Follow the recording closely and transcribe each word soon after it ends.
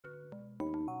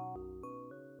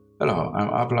Hello, I'm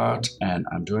Ablad and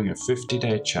I'm doing a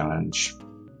 50-day challenge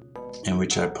in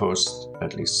which I post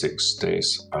at least 6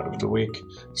 days out of the week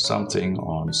something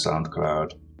on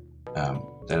SoundCloud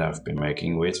that I've been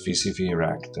making with VCV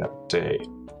Rack that day.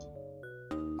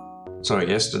 So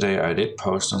yesterday I did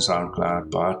post on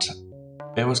SoundCloud, but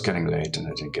it was getting late and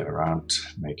I didn't get around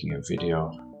making a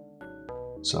video.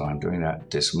 So I'm doing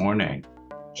that this morning,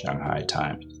 Shanghai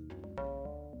time.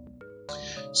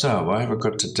 So what have I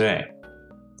got today?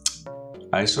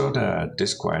 I saw the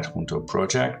Disquiet Junto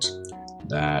project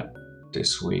that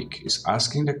this week is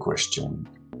asking the question,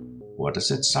 what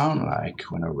does it sound like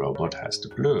when a robot has the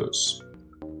blues?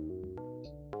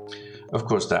 Of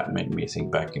course, that made me think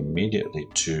back immediately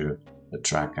to the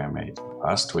track I made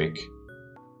last week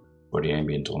for the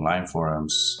Ambient Online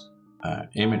forums,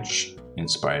 image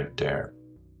inspired there.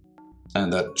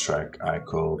 And that track I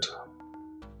called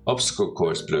Obstacle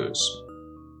Course Blues.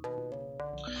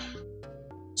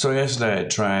 So yesterday I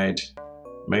tried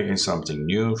making something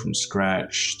new from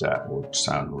scratch that would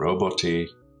sound robot-y,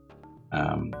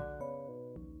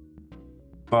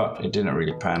 but it didn't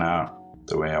really pan out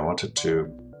the way I wanted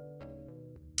to.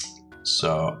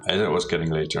 So as it was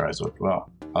getting later, I thought,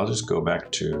 well, I'll just go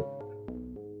back to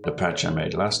the patch I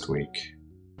made last week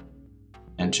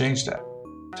and change that,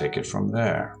 take it from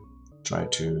there, try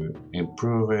to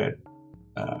improve it,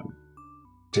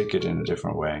 take it in a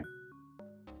different way.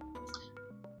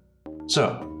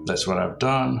 So that's what I've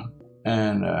done,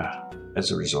 and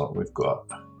as a result we've got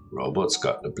Robots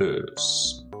Got the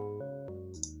Blues.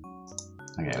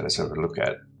 Okay, let's have a look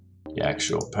at the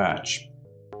actual patch.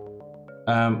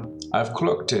 I've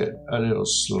clocked it a little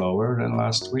slower than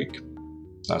last week.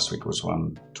 Last week was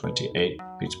 128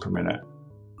 beats per minute,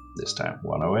 this time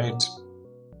 108.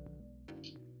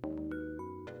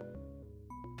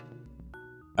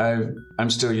 I'm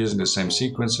still using the same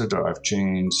sequencer, though I've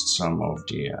changed some of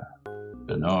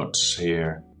the notes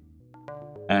here,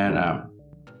 and I'm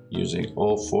using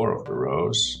all 4 of the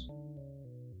rows.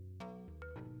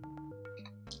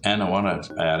 And the one I've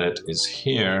added is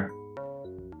here,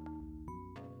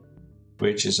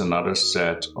 which is another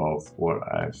set of what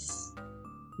I've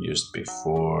used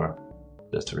before,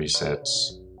 the 3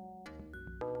 sets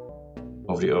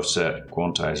of the offset,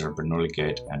 quantizer, Bernoulli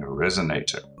gate, and a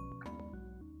resonator.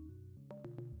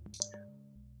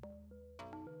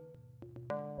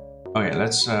 Okay,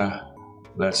 let's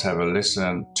have a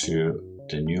listen to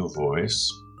the new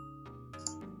voice.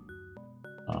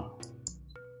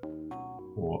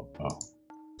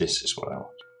 This is what I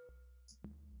want.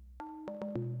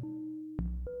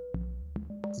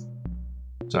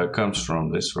 So it comes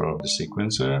from this row of the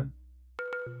sequencer,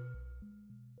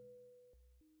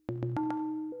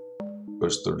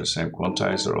 goes through the same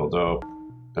quantizer, although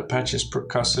the patch is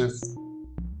percussive,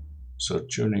 so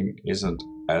tuning isn't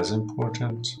as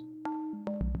important.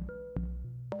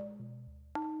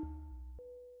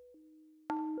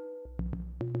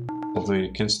 Although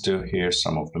you can still hear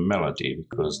some of the melody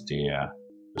because the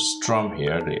strum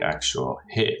here, the actual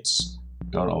hits,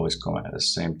 don't always come at the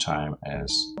same time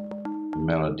as the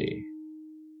melody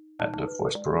at the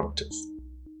voice per octave.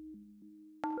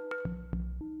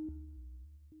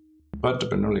 But the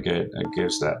Bernoulli gate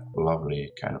gives that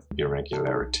lovely kind of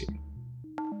irregularity.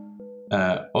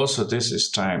 Also, this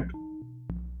is timed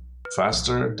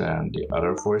faster than the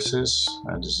other voices.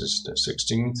 This is the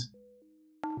 16th.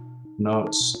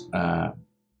 Notes, and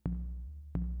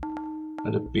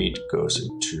the beat goes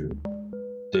into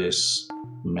this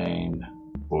main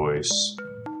voice,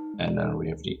 and then we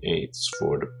have the 8ths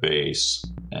for the bass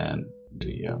and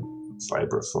the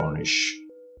vibraphonish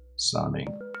sounding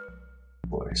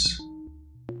voice.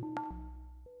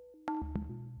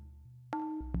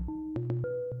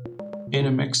 In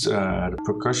a mix, the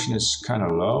percussion is kind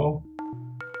of low.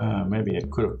 Maybe I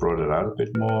could have brought it out a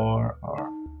bit more,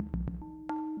 or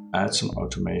add some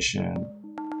automation,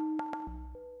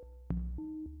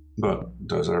 but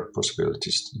those are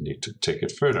possibilities to need to take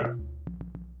it further.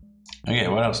 Okay,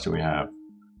 what else do we have?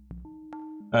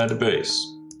 The bass.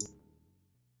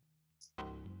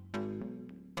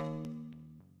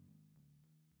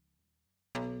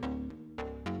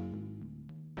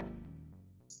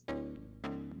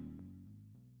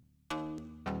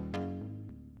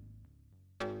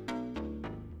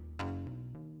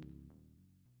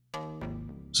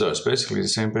 So it's basically the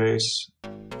same bass,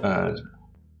 a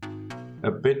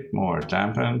bit more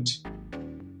dampened,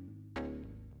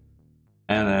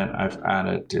 and then I've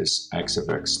added this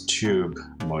XFX tube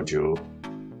module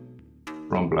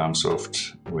from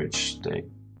Blamsoft, which they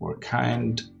were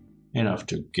kind enough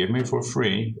to give me for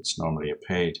free. It's normally a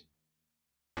paid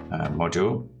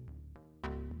module.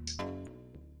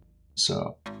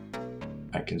 So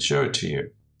I can show it to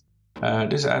you.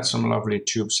 This adds some lovely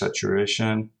tube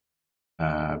saturation,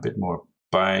 a bit more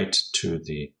bite to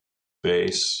the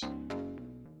bass.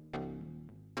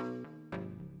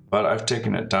 But I've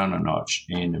taken it down a notch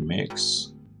in the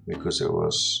mix because it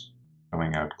was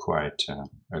coming out quite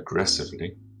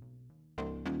aggressively.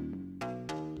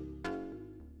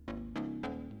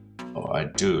 Oh, I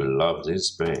do love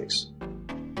this bass.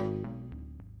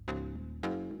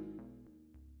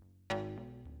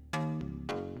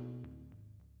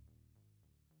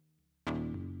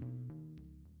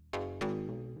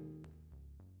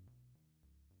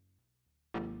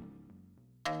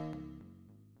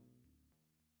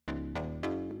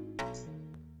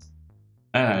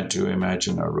 And I do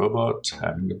imagine a robot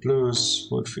having the blues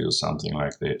would feel something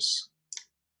like this.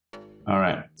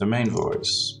 Alright, the main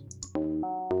voice.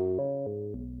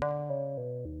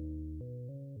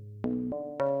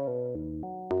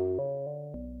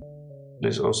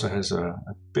 This also has a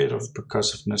bit of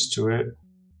percussiveness to it.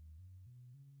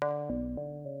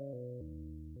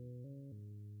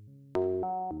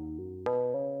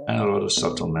 And a lot of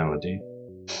subtle melody.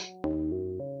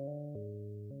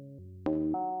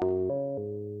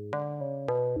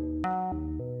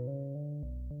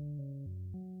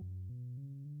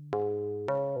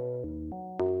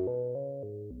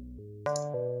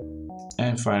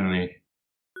 And finally,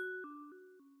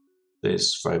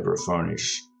 this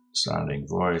vibraphonish sounding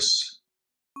voice.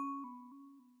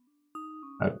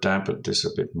 I've dampened this a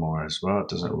bit more as well. It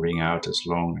doesn't ring out as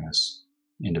long as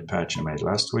in the patch I made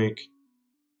last week.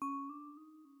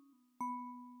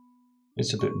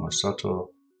 It's a bit more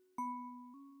subtle,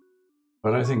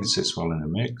 but I think it sits well in the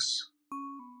mix.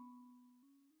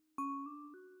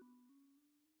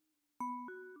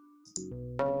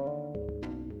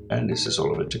 And this is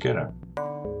all of it together.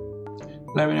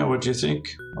 Let me know what you think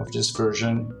of this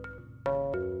version.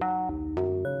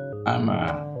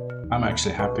 I'm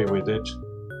actually happy with it,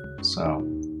 so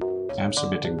I'm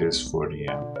submitting this for the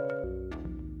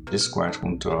Disc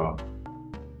Junto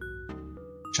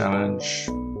challenge.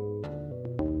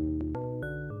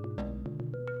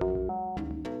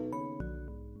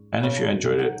 And if you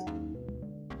enjoyed it,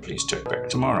 please check back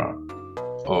tomorrow,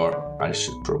 or I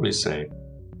should probably say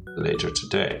later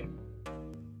today,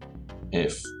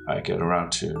 if I get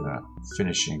around to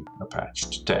finishing a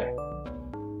patch today.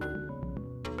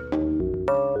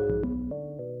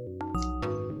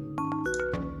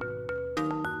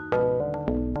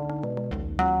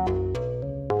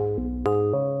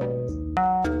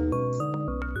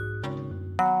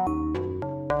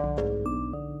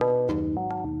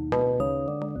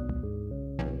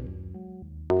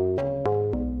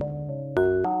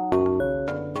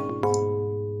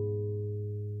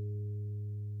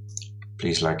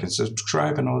 Please like and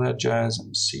subscribe and all that jazz,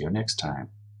 and see you next time.